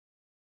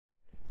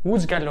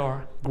Woods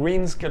galore,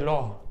 greens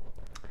galore,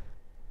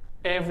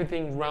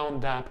 everything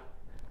round up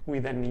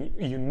with a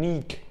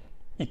unique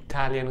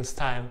Italian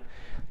style.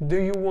 Do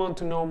you want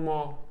to know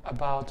more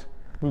about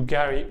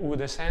Bvlgari wood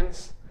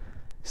essence?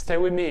 Stay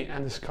with me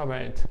and discover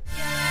it.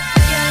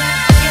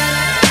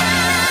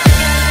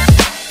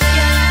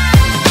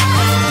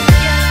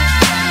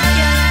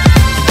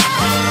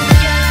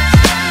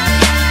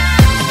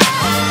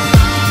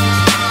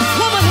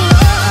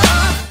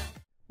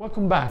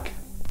 Welcome back.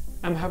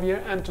 I'm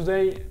Javier, and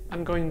today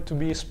I'm going to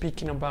be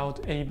speaking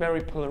about a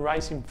very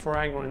polarizing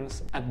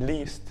fragrance, at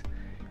least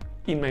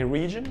in my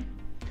region,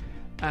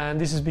 and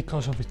this is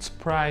because of its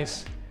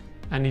price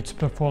and its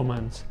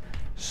performance.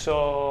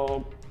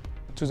 So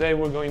today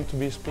we're going to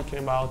be speaking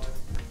about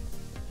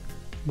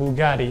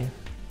Bvlgari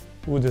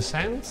Wood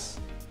Essence,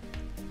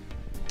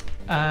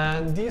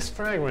 and this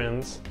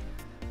fragrance,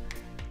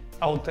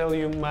 I'll tell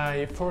you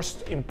my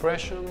first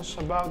impressions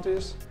about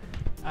this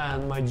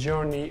and my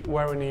journey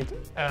wearing it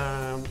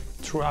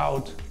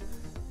throughout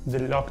the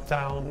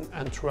lockdown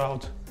and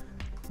throughout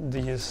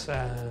these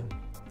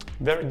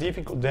very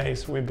difficult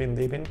days we've been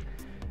living.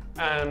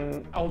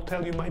 And I'll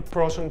tell you my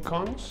pros and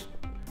cons,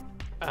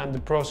 and the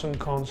pros and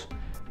cons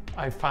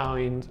I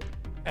found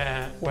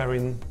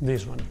wearing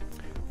this one.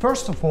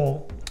 First of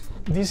all,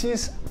 this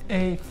is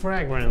a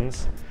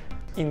fragrance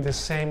in the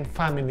same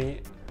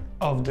family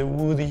of the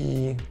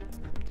woody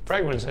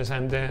fragrances,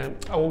 and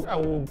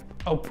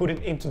I'll put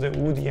it into the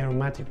woody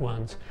aromatic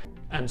ones,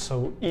 and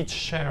so each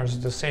shares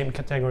the same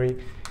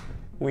category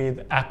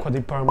with Acqua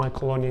di Parma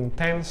Colonia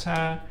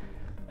Intensa,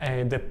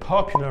 the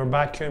popular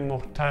Vacuum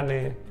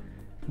Immortale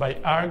by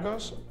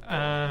Argos,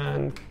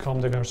 and Comme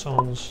des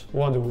Garçons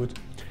Wonderwood.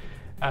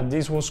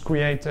 This was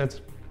created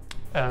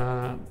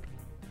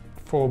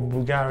for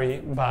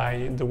Bvlgari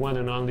by the one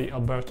and only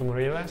Alberto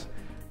Moriles,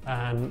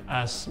 and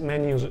as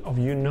many of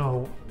you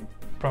know,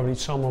 probably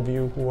some of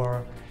you who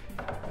are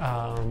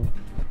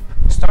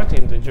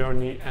starting the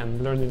journey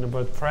and learning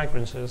about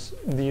fragrances,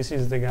 this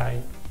is the guy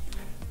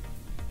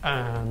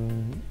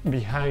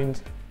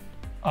behind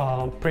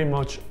pretty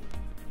much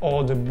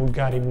all the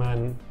Bvlgari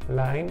Man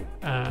line,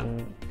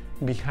 and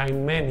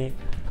behind many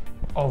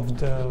of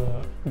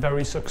the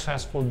very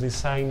successful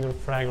designer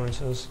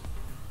fragrances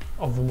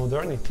of the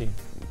modernity.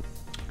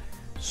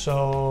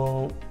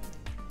 So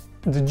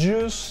the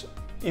juice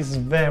is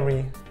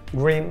very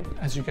green,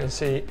 as you can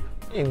see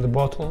in the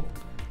bottle.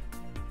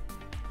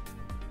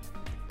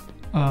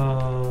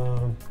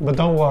 But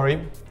don't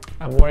worry,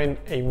 I'm wearing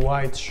a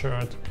white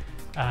shirt,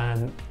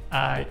 and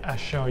I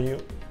assure you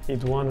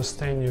it won't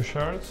stain your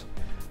shirts,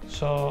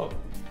 so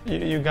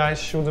you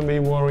guys shouldn't be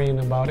worrying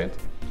about it.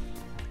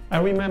 I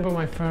remember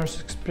my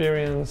first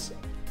experience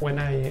when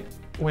I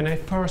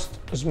first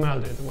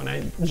smelled it, when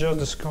I just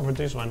discovered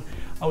this one.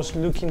 I was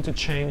looking to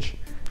change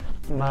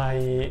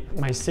my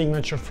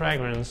signature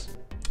fragrance,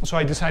 so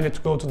I decided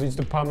to go to this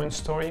department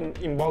store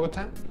in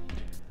Bogota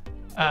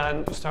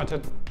and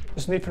started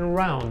sniffing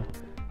around,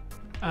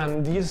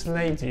 and this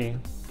lady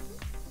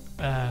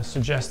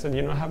suggested,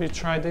 you know, have you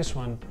tried this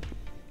one?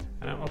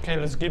 And okay,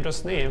 let's give it a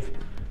sniff.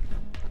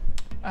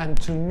 And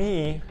to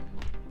me,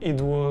 it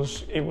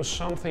was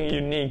something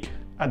unique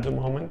at the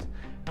moment.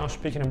 I was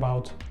speaking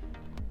about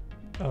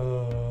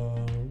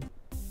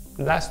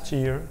last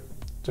year,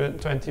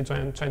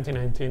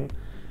 2019,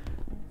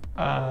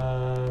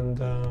 and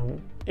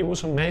it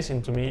was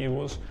amazing to me. It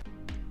was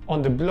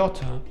on the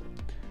blotter.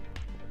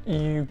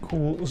 You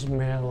could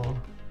smell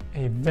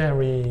a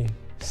very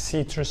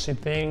citrusy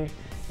thing,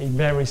 a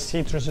very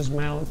citrus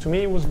smell. To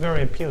me it was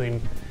very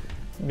appealing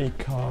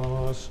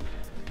because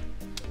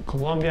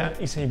Colombia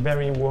is a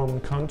very warm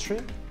country.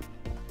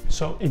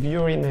 So if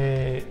you're in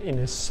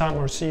a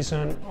summer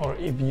season, or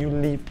if you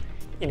live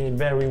in a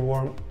very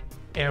warm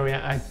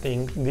area, I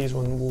think this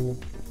one will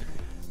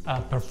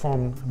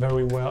perform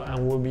very well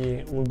and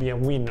will be a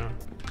winner.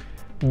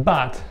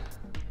 But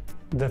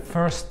the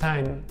first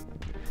time,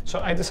 so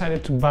I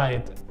decided to buy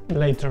it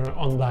later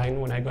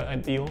online when I got a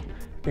deal,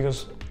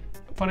 because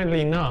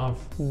funnily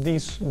enough,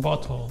 this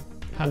bottle,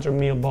 100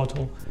 ml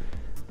bottle,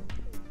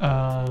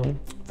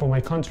 for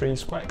my country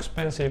is quite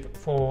expensive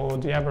for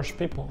the average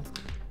people,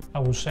 I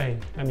would say.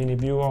 I mean,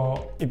 if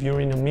you're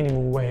in a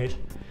minimum wage,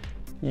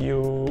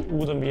 you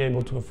wouldn't be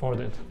able to afford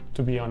it,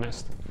 to be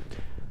honest.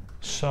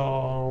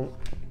 So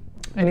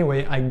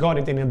anyway, I got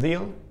it in a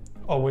deal.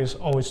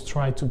 Always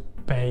try to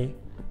pay.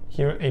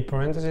 Here a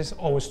parenthesis,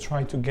 always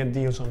try to get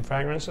deals on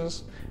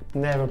fragrances.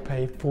 Never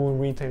pay full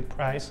retail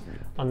price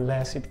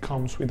unless it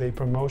comes with a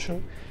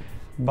promotion.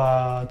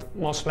 But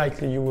most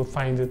likely you will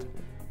find it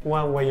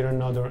one way or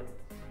another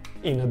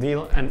in a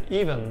deal, and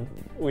even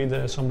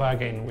with some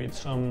bargain, with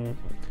some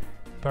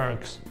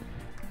perks.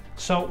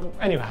 So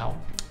anyhow,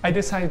 I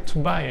decided to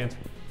buy it.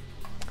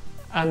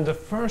 And the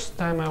first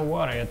time I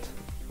wore it,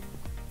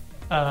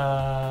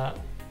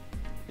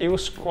 it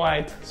was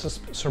quite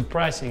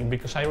surprising,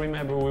 because I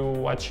remember we were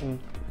watching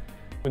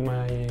with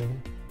my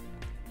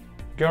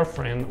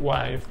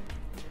wife,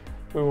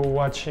 we were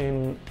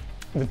watching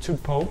The Two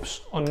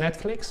Popes on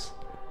Netflix,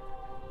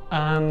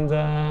 And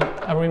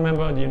I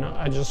remember, you know,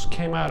 I just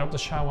came out of the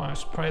shower, I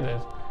sprayed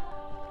it,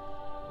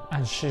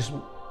 and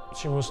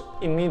she was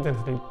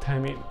immediately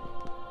telling me,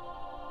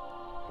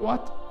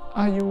 "What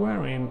are you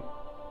wearing?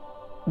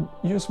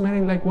 You're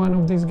smelling like one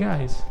of these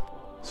guys."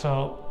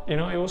 So, you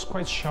know, it was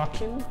quite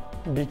shocking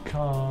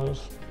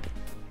because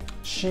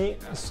she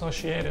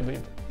associated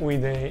it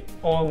with the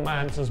old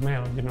man's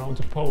smell, you know,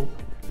 the Pope.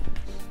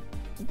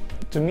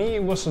 To me,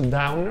 it was a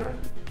downer.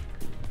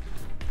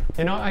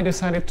 You know, I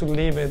decided to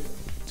leave it,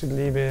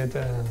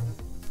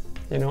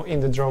 you know, in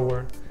the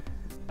drawer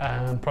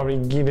and probably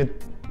give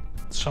it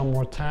some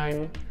more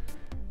time.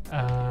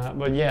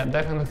 But yeah,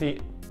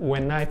 definitely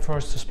when I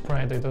first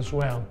sprayed it as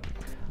well,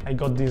 I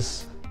got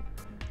this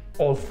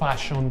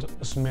old-fashioned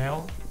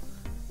smell,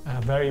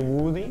 very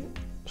woody.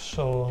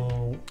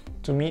 So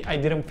to me, I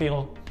didn't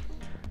feel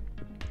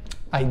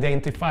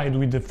identified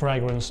with the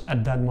fragrance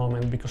at that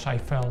moment because I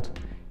felt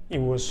it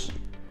was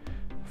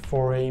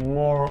for a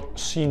more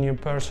senior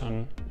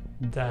person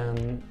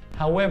than.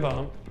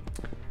 However,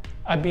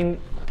 I've been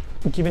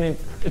giving it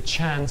a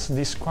chance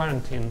this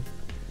quarantine,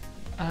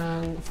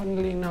 and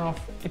funnily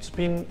enough, it's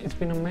been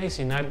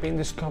amazing. I've been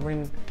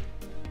discovering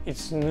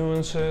its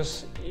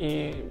nuances,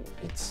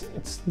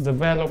 its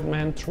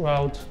development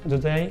throughout the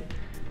day.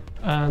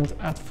 And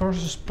at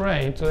first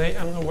spray, today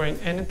I'm not wearing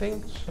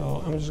anything,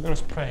 so I'm just gonna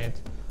spray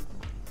it.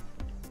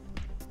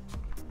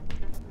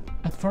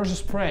 At first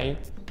spray,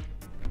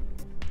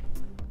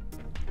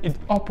 it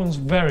opens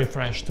very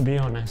fresh, to be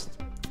honest.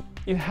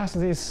 It has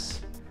this,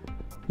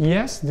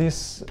 yes,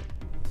 this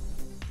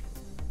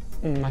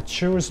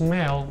mature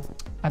smell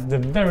at the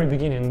very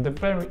beginning, the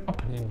very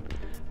opening,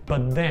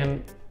 but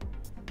then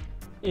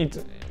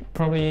it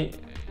probably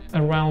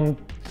around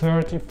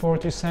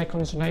 30-40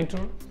 seconds later,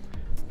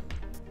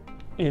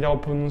 it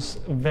opens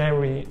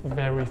very,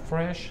 very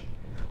fresh,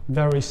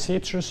 very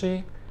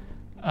citrusy.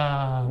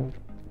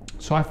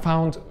 So I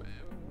found,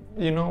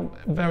 you know,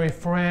 very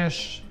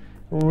fresh,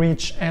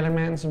 rich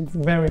elements,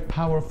 very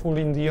powerful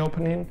in the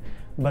opening,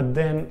 but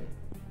then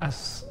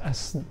as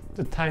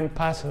the time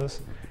passes,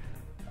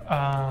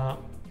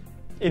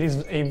 it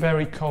is a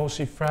very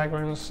cozy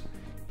fragrance.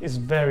 It's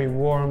very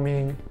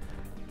warming,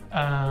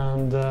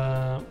 and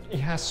it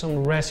has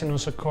some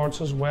resinous accords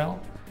as well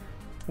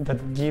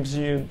that gives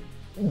you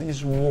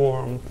this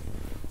warmth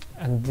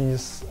and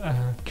this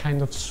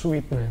kind of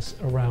sweetness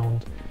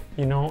around.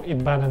 You know,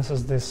 it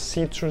balances the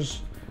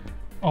citrus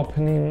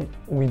opening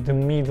with the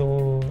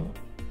middle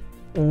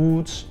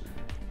woods,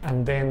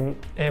 and then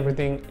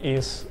everything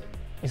is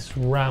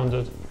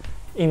rounded,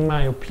 in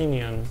my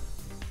opinion,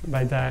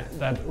 by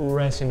that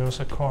resinous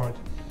accord.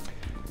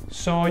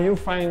 So you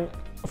find,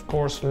 of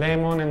course,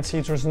 lemon and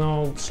citrus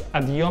notes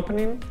at the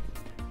opening.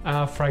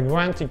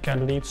 Fragrantica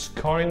leaves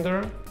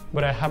coriander,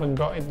 but I haven't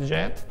got it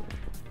yet.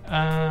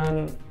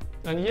 And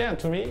yeah,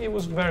 to me it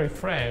was very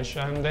fresh,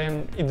 and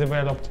then it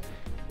developed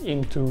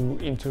into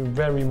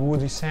very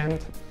woody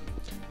scent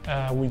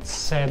with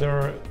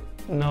cedar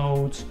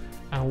notes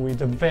and with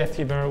the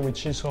vetiver,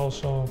 which is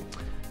also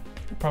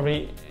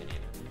probably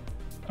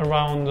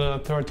around the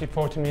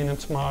 30-40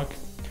 minutes mark.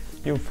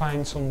 You'll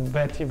find some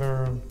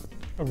vetiver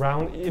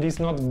around. It is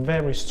not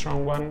very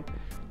strong one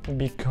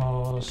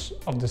because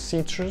of the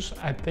citrus,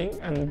 I think,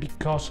 and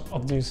because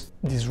of these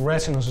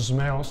resinous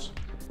smells.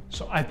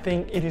 So I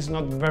think it is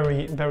not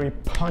very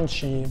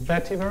punchy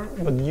vetiver,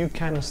 but you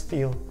can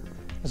still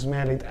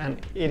smell it,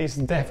 and it is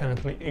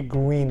definitely a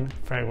green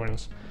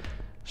fragrance.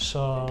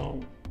 So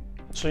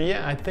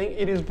yeah, I think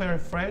it is very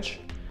fresh,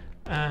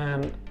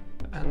 and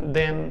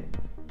then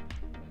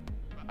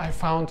I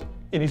found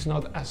it is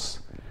not as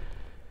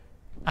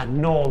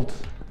an old,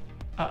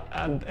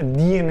 a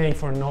DNA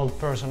for an old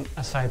person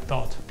as I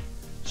thought.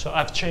 So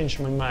I've changed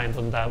my mind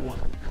on that one.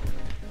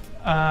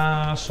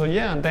 So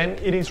yeah, then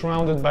it is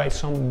rounded by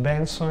some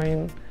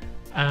benzoin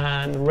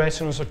and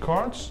resinous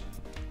accords,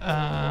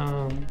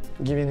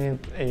 giving it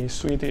a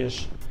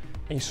sweetish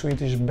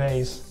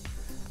base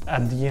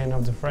at the end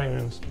of the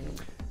fragrance.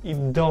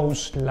 It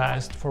does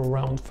last for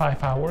around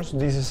 5 hours.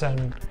 This is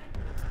an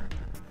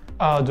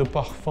eau de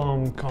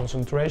parfum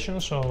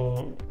concentration,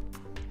 so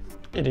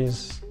it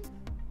is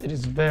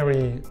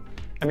very,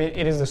 I mean,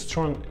 it is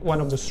one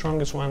of the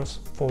strongest ones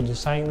for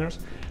designers.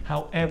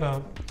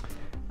 However,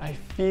 I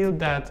feel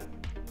that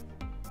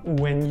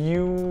when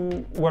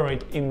you wear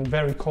it in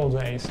very cold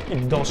days,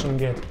 it doesn't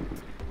get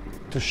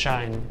to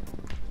shine.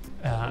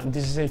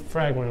 This is a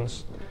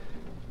fragrance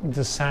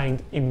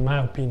designed, in my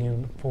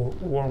opinion, for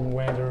warm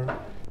weather,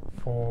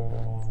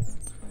 for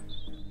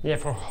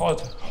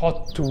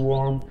hot to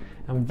warm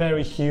and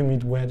very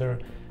humid weather.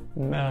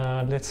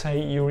 Let's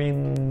say you're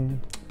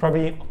in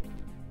probably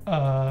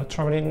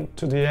traveling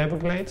to the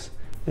Everglades.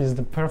 This is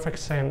the perfect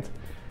scent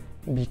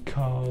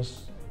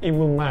because it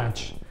will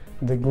match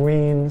the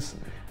greens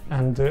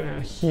and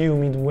the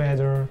humid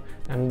weather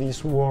and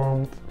this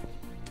warmth.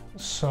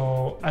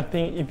 So I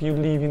think if you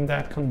live in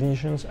that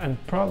conditions, and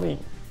probably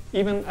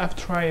even I've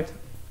tried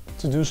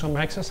to do some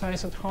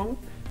exercise at home,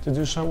 to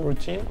do some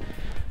routine,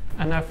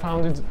 and I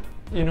found it,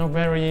 you know,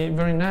 very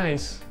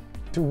nice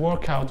to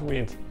work out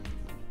with.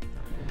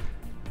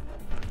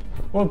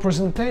 Well,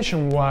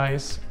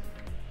 presentation-wise,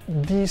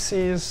 this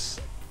is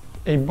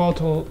a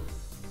bottle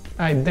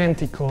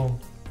identical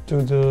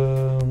to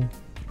the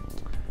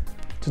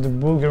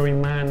Bvlgari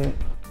Man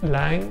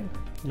line.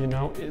 You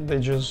know,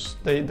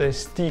 they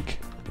stick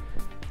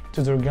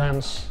to their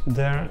guns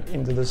there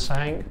in the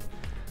design.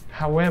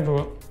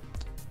 However,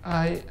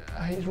 I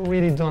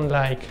really don't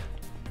like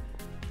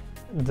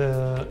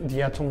the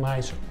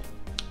atomizer.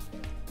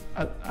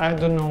 I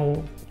don't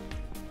know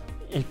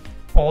if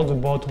all the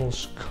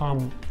bottles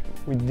come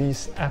with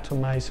this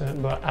atomizer,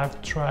 but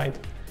I've tried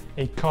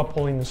a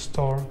couple in the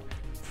store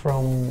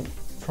from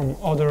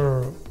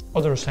other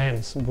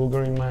scents,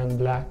 Bvlgari Man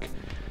Black,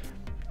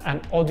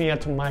 and all the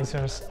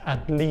atomizers,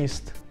 at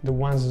least the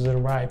ones that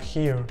arrive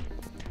here,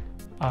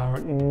 are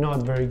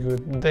not very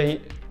good. They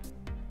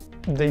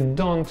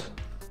don't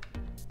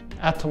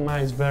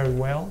atomize very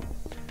well.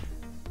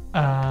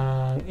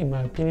 In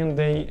my opinion,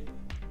 they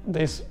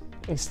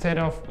instead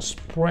of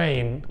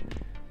spraying,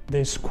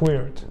 they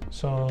squirt.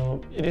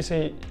 So it is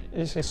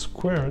a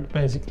squirt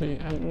basically.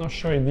 I'm not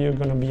sure if you're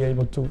gonna be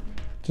able to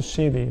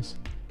see this.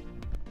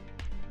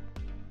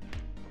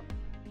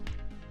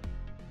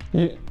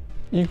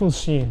 You could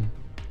see.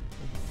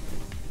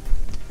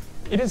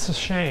 It is a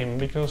shame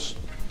because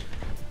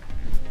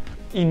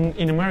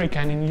in America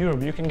and in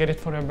Europe you can get it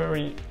for a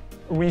very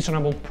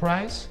reasonable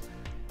price,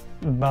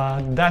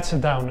 but that's a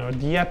downer.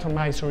 The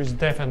atomizer is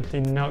definitely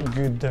not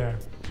good there.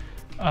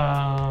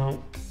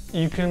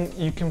 You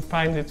can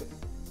find it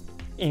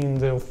in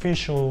the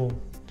official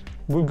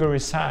Bvlgari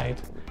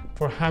site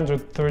for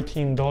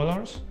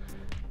 $113,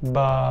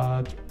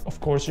 but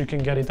of course you can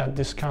get it at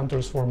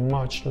discounters for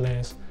much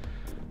less.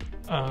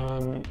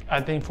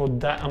 I think for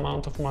that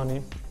amount of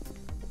money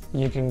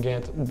you can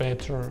get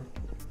better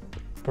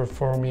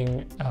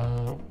performing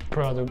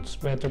products,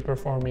 better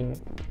performing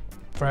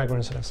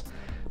fragrances.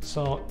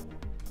 So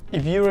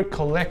if you're a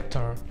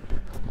collector,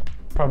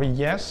 probably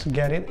yes,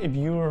 get it. If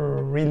you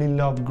really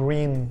love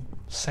green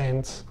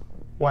scents,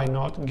 why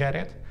not get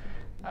it?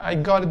 I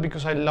got it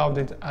because I loved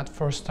it at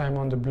first time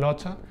on the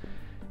blotter,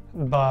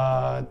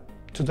 but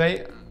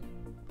today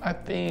I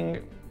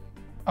think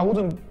I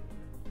wouldn't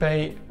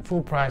pay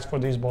full price for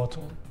this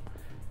bottle.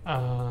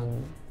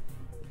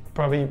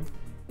 Probably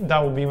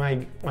that would be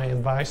my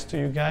advice to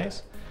you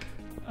guys.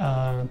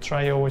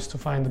 Try always to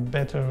find a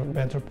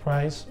better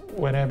price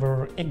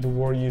wherever in the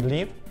world you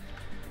live.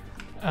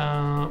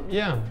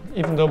 Yeah,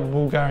 even though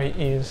Bvlgari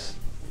is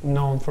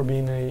known for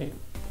being a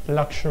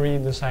luxury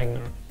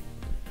designer.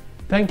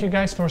 Thank you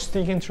guys for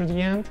sticking through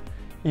the end.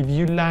 If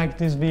you like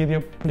this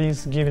video,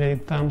 please give it a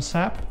thumbs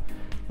up.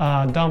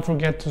 Don't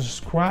forget to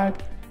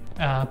subscribe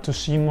to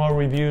see more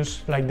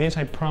reviews like this.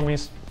 I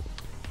promise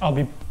I'll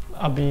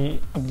be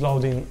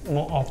uploading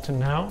more often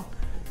now.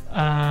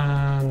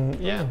 And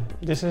yeah,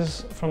 this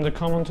is From the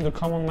Common to the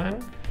Common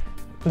Man.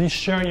 Please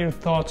share your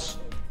thoughts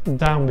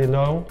down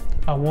below.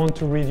 I want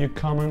to read your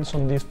comments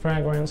on this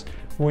fragrance.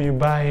 Will you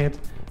buy it?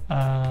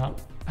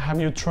 Have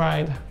you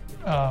tried?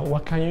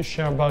 What can you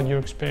share about your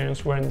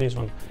experience wearing this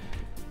one?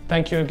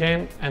 Thank you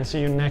again and see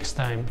you next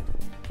time.